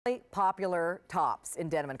Popular tops in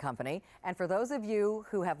Denim & Company. And for those of you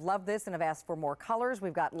who have loved this and have asked for more colors,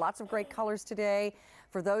 we've got lots of great colors today.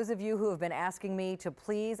 For those of you who have been asking me to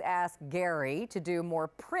please ask Gary to do more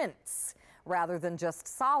prints rather than just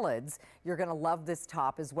solids, you're going to love this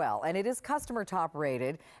top as well. And it is customer top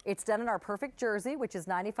rated. It's done in our perfect jersey, which is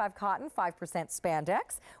 95 cotton, 5%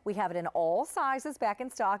 spandex. We have it in all sizes back in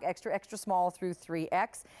stock, extra, extra small through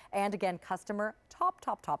 3X. And again, customer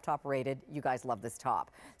top rated. You guys love this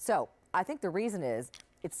top. So I think the reason is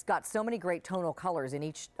it's got so many great tonal colors in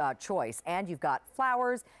each choice, and you've got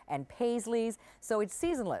flowers and paisleys, so it's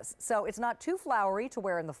seasonless. So it's not too flowery to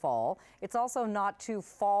wear in the fall. It's also not too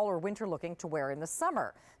fall or winter looking to wear in the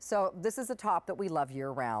summer. So this is a top that we love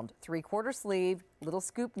year round. 3/4 sleeve, little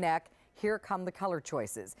scoop neck. Here come the color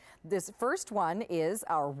choices. This first one is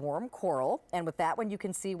our warm coral, and with that one you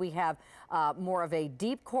can see we have more of a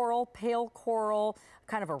deep coral, pale coral,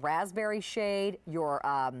 kind of a raspberry shade.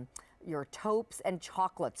 Your taupes and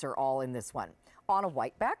chocolates are all in this one on a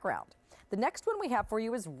white background. The next one we have for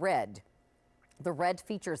you is red. The red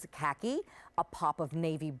features khaki, a pop of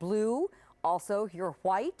navy blue, also your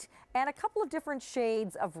white, and a couple of different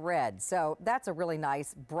shades of red. So that's a really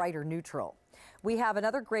nice, brighter neutral. We have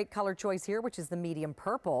another great color choice here, which is the medium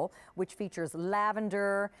purple, which features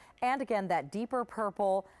lavender and again that deeper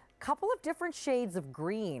purple. Couple of different shades of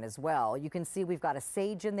green as well. You can see we've got a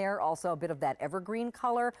sage in there, also a bit of that evergreen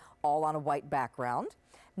color, all on a white background.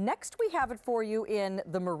 Next, we have it for you in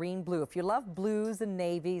the marine blue. If you love blues and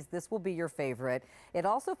navies, this will be your favorite. It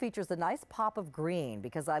also features a nice pop of green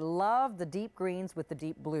because I love the deep greens with the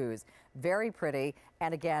deep blues. Very pretty,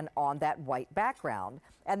 and again, on that white background.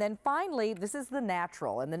 And then finally, this is the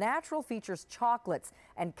natural, and the natural features chocolates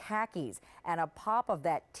and khakis and a pop of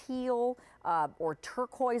that teal or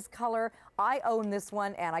turquoise color. I own this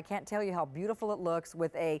one, and I can't tell you how beautiful it looks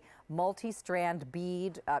with a multi-strand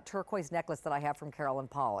bead turquoise necklace that I have from Carolyn.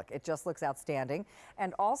 It just looks outstanding.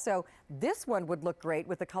 And also, this one would look great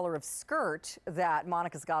with the color of skirt that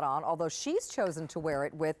Monica's got on, although she's chosen to wear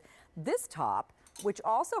it with this top, which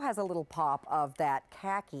also has a little pop of that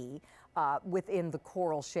khaki within the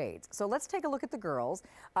coral shades. So let's take a look at the girls.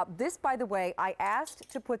 This, by the way, I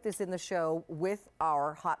asked to put this in the show with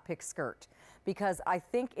our hot pick skirt because I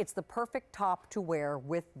think it's the perfect top to wear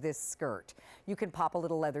with this skirt. You can pop a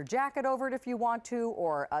little leather jacket over it if you want to,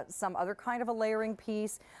 or some other kind of a layering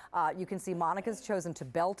piece. You can see Monica's chosen to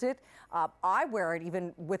belt it. I wear it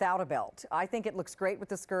even without a belt. I think it looks great with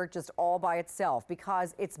the skirt just all by itself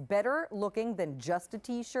because it's better looking than just a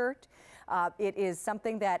t-shirt. It is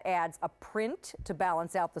something that adds a print to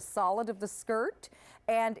balance out the solid of the skirt,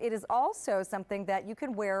 and it is also something that you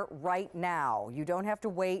can wear right now. You don't have to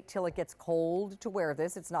wait till it gets cold to wear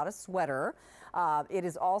this. It's not a sweater. It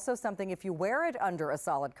is also something, if you wear it under a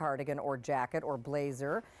solid cardigan or jacket or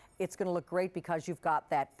blazer, it's going to look great because you've got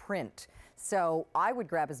that print. So I would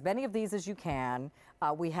grab as many of these as you can.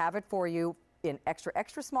 We have it for you in extra,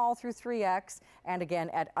 extra small through 3X, and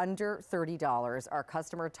again at under $30, our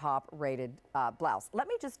customer top rated blouse. Let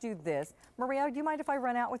me just do this. Maria, do you mind if I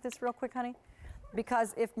run out with this real quick, honey?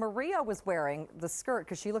 Because if Maria was wearing the skirt,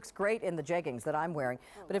 because she looks great in the jeggings that I'm wearing,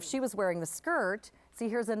 but if she was wearing the skirt, see,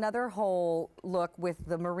 here's another whole look with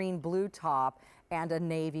the marine blue top and a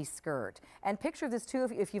navy skirt. And picture this too,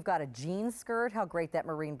 if you've got a jean skirt, how great that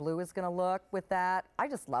marine blue is gonna look with that. I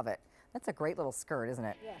just love it. That's a great little skirt, isn't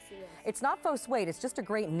it? Yes, it is. It's not faux suede, it's just a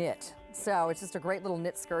great knit. So it's just a great little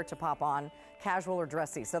knit skirt to pop on, casual or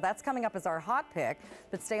dressy. So that's coming up as our hot pick,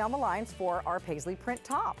 but stay on the lines for our Paisley print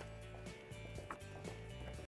top.